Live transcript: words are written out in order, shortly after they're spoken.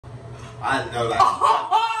I know, like.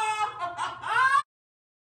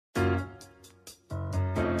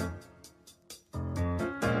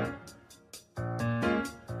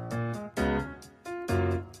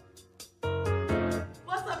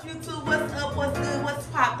 What's up, YouTube? What's up? What's good? What's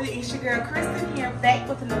poppin'? It's your girl Kristen here, back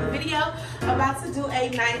with another video. About to do a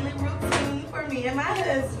nightly routine for me and my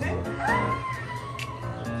husband.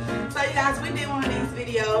 So you guys, we did one of these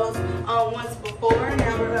videos once before.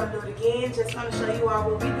 Now we're gonna do it again. Just gonna show you all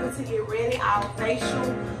what we do to get ready. Our facial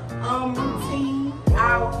routine,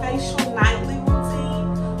 our facial nightly routine.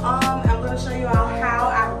 I'm gonna show you all how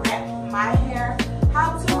I wrap my hair,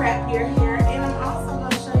 how to wrap your hair, and I'm also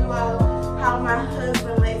gonna show you all how my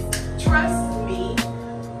husband lets trust me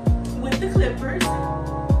with the clippers.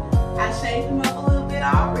 I shaved him up a little bit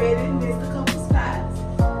already, missed a couple spots,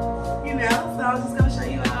 you know. So I'm just gonna show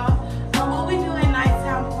you all what we do at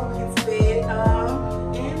nighttime before we get to bed,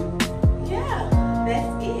 and yeah,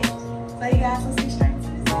 that's it. So you guys will see straight into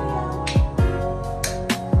this video.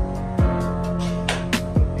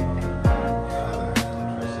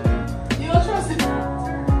 You don't trust it?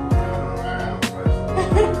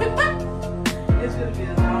 It's gonna be a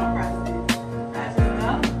long process. I just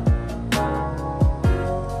know.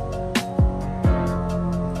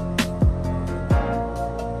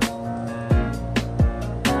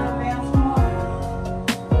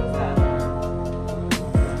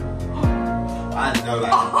 I know,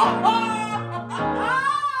 like.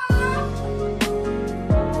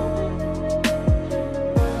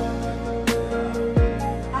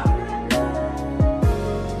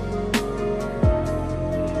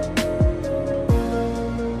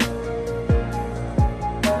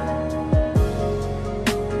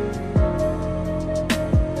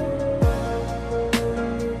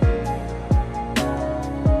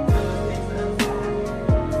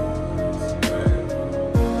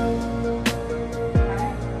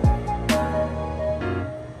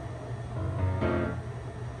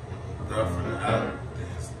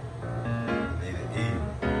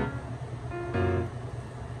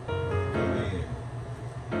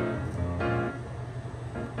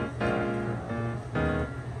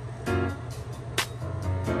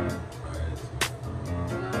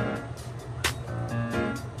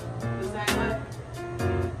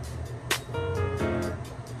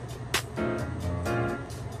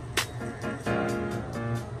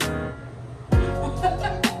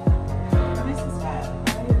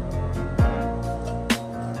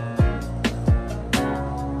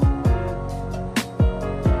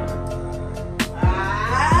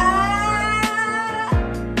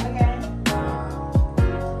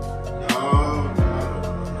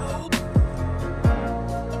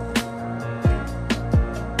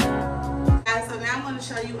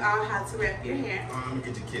 Show you all how to wrap your hair. Let me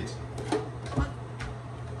get the kitchen.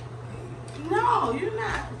 No, you're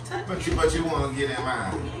not. But you want to get in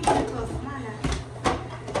mine. You ain't getting close to my hair.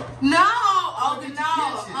 No! Oh,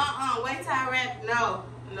 no. Wait till I wrap. No.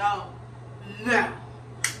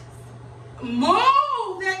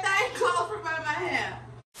 Move! That thing close from my hair.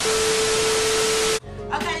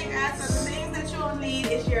 Okay, you guys, so the things that you'll need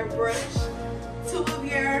is your brush, two of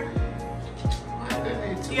your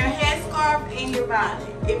headscarf, and your bonnet.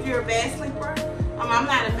 If you're a bad sleeper, I'm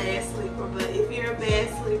not a bad sleeper, but if you're a bad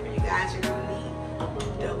sleeper, you guys are gonna need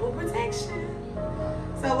double protection.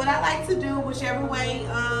 So what I like to do, whichever way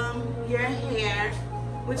your hair,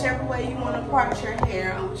 whichever way you want to part your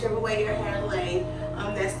hair, or whichever way your hair lay,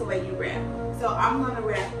 that's the way you wrap. So I'm gonna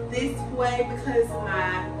wrap this way because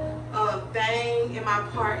my bang and my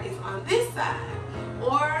part is on this side.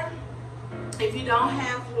 Or if you don't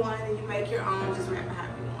have one and you make your own, just wrap it how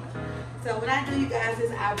you want. So what I do, you guys,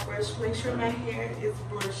 is I brush, make sure my hair is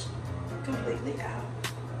brushed completely out.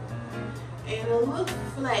 And it'll look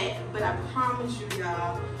flat, but I promise you,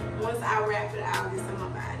 y'all, once I wrap it, I'll get some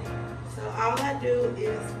on my body. So all I do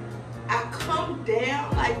is I come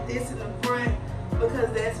down like this in the front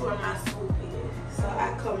because that's where my swoop is. So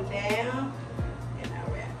I come down and I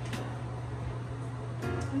wrap.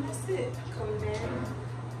 And that's it. Come down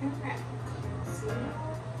and wrap.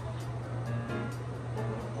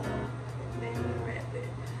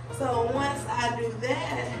 So once I do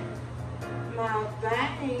that, my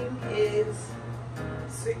bang is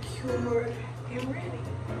secured and ready.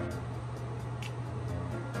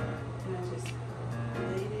 And I just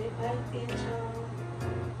lay it like this, y'all.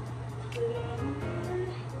 Put it on there.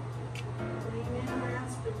 Bring it around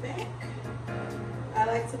to the back. I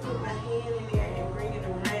like to put my hand in there and bring it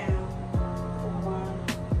around for a while.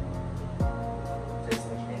 Just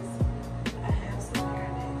in case I have some hair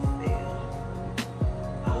that fell.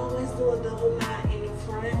 I always do a double knot in the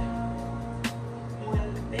front, one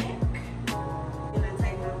in the back. And I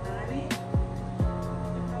take my bonnet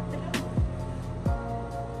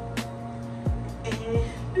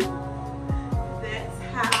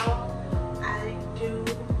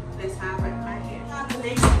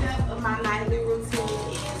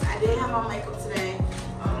did have my makeup today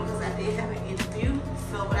because I did have an interview.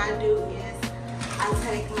 So what I do is I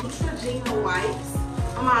take Neutrogena wipes.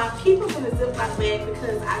 I keep them in a Ziploc bag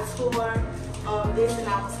because I tore this and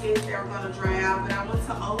I was scared they were gonna dry out. But I went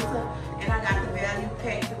to Ulta and I got the value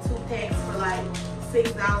pack, the 2 packs for like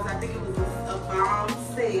 $6. I think it was a bomb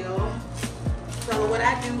sale. So what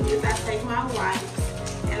I do is I take my wipes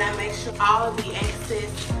and I make sure all of the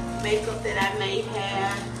excess makeup that I may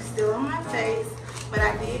have still on my face, but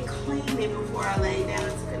I did clean it before I laid down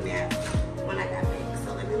and took a nap when I got back.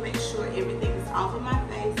 So let me make sure everything is off of my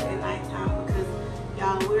face at nighttime because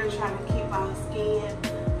y'all, we're trying to keep our skin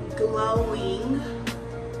glowing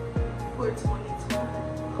for 2020.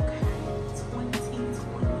 Okay,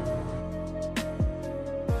 2020.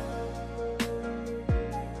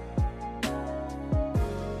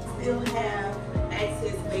 Still have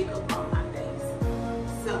excess makeup on my face,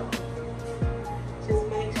 so just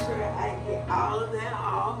make sure I get all of that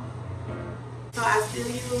off. So I still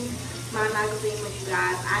use my magazine with you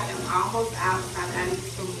guys. I am almost out, so I gotta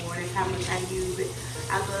use some more. That's how much I use it.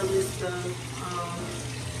 I love this stuff.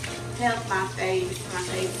 Help my face. My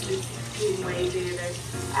face is getting way better.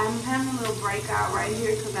 I'm having a little breakout right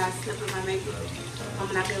here because I slept in my makeup.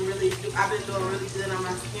 And I've been doing really good on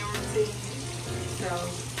my skin routine. So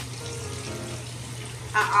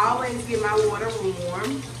I always get my water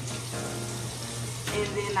warm, and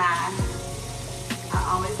then I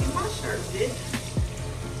always get my shirt zipped,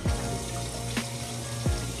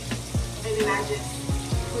 and then I just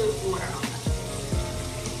put water on.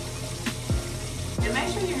 And make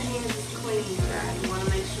sure your hands is clean, guys. You want to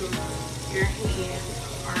make sure your hands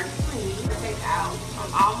are clean. Take out.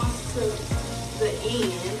 I'm almost to the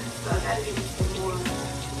end, so I gotta give it some more.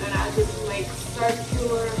 Then I just make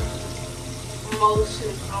circular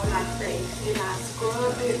motions on my face, and I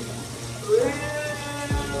scrub it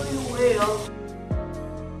really well.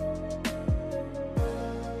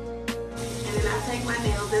 And then I take my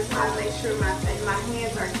nails. That's why I make sure my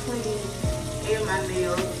hands are clean and my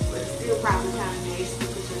nails, but it's still probably kind of nasty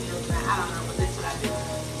with your nails. I don't know, but that's what I do.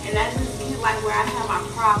 And I just get like where I have my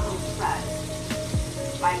problem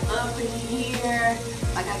spots, like up in here.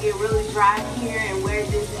 Like I get really dry here, and where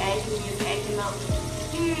this acne is acting up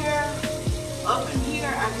here. Up in here,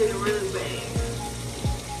 I get it really bad.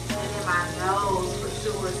 And in my nose for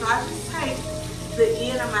sure. So I just take the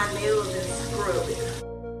end of my nails and scrub it.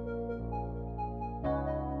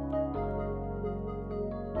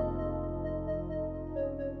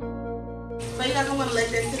 So you guys are gonna let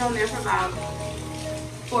that sit on there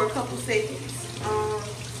for a couple seconds.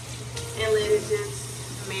 And let it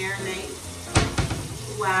just marinate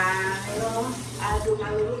while I do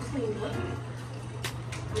my little cleanup.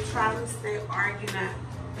 I'm trying to stay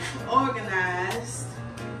organized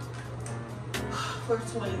for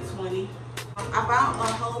 2020. I bought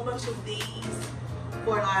a whole bunch of these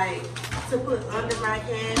for like to put under my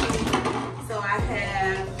candy. So I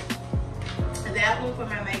have that one for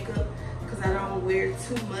my makeup because I don't wear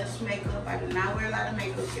too much makeup. I do not wear a lot of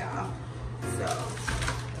makeup, y'all. So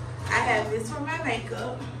I have this for my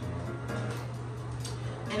makeup,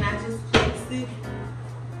 and I just place it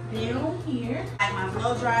down here. I have my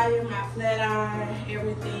blow dryer, my flat iron,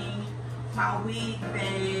 everything, my wig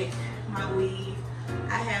bag, my weave.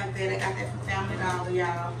 I have that. I got that from Family Dollar,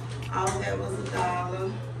 y'all. All of that was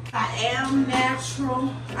 $1. I am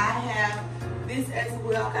natural. I have this as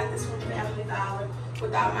well. I got this from Family Dollar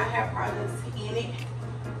with all my hair products in it.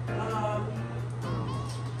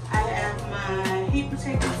 I have my heat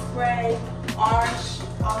protecting spray, Arch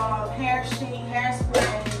hairspray,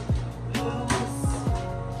 mousse,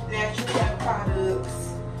 natural hair products,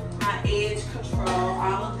 my edge control.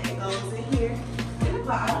 All of that goes in here in the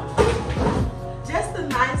bottom. Just a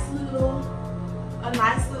nice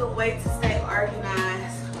little way to stay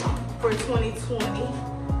organized for 2020.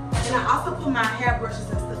 And I also put my hair brushes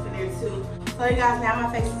and stuff in there too. So you guys, now my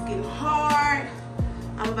face is getting hard.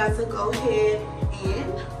 I'm about to go ahead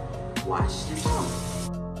and wash this off.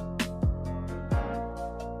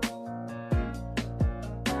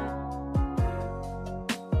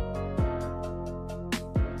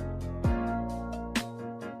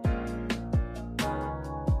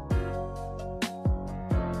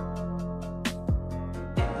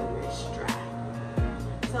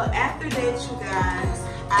 So after that, you guys,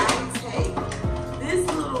 I take this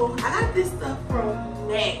little, I got this stuff from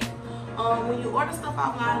MAC. When you order stuff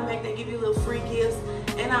offline, MAC, they give you little free gifts.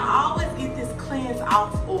 And I always get this cleanse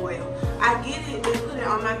off oil. I get it and put it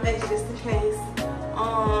on my face just in case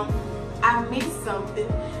I miss something.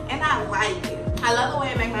 And I like it. I love the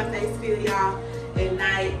way it makes my face feel, y'all, at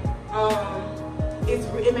night.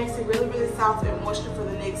 It makes it really, really soft and moisture for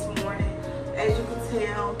the next morning. As you can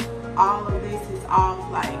tell, all of this is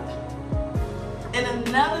off, like. And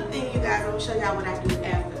another thing, you guys, I'm gonna show y'all what I do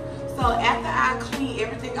after. So after I clean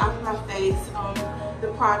everything off my face,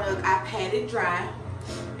 the product, I pat it dry,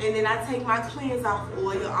 and then I take my cleanse off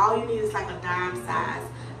oil. All you need is like a dime size,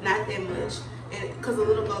 not that much, and because a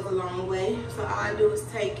little goes a long way. So all I do is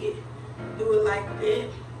take it, do it like that.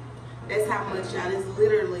 That's how much, y'all. That's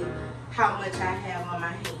literally how much I have on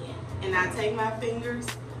my hand. And I take my fingers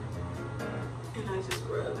and I just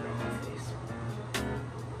rub it on my face.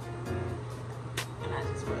 And I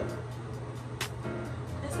just rub it.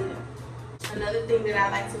 That's it. Another thing that I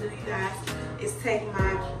like to do, you guys, is take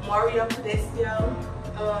my Mario Pediccio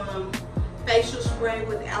facial spray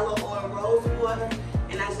with aloe oil rose water,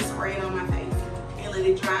 and I just spray it on my face and let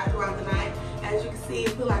it dry throughout the night. As you can see,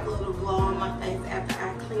 it put like a little glow on my face after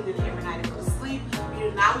I clean it every night and go to sleep. You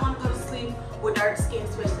do not want to go to sleep with dark skin,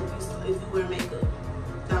 especially if you wear makeup.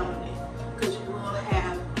 Don't do that, because you will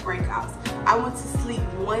have breakouts. I went to sleep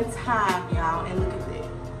one time, y'all, and look at that.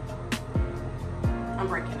 I'm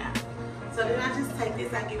breaking out. So then I just take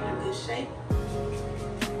this, I give it a good shake.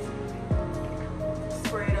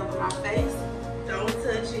 Spray it over my face. Don't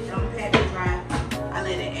touch it, don't pat it dry. I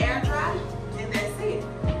let it air dry, and that's it.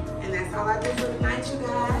 And that's all I do for the night, you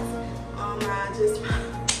guys.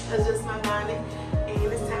 I adjust my body,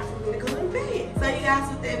 and it's time for me to go to bed. So you guys,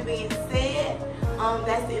 with that being said,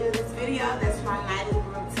 that's the end of this video. That's my nightly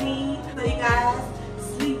routine. So you guys,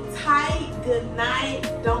 sleep tight, good night.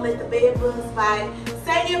 Don't let the bed bugs bite.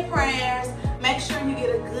 Say your prayers. Make sure you get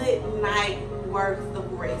a good night worth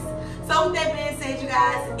of rest. So with that being said, you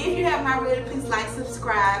guys, if you have not already, please like,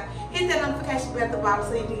 subscribe, hit that notification bell at the bottom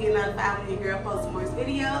so you can get notified when your girl posts more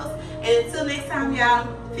videos. And until next time, y'all,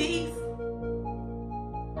 peace.